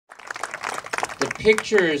The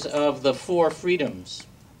pictures of the Four Freedoms,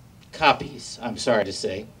 copies, I'm sorry to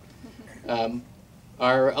say,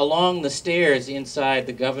 are along the stairs inside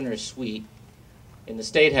the governor's suite in the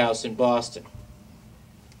State House in Boston.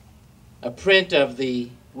 A print of the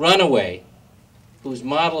Runaway, whose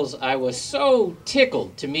models I was so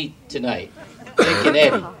tickled to meet tonight, Dick and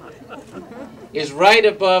Eddie, is right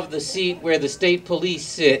above the seat where the state police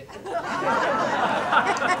sit to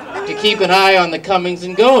keep an eye on the comings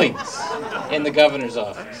and goings in the governor's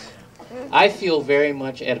office. I feel very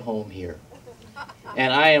much at home here.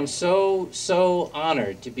 And I am so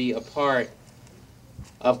honored to be a part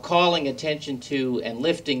of calling attention to and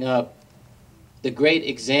lifting up the great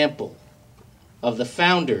example of the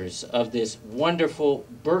founders of this wonderful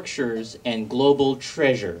Berkshire's and global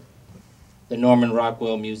treasure, the Norman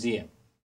Rockwell Museum.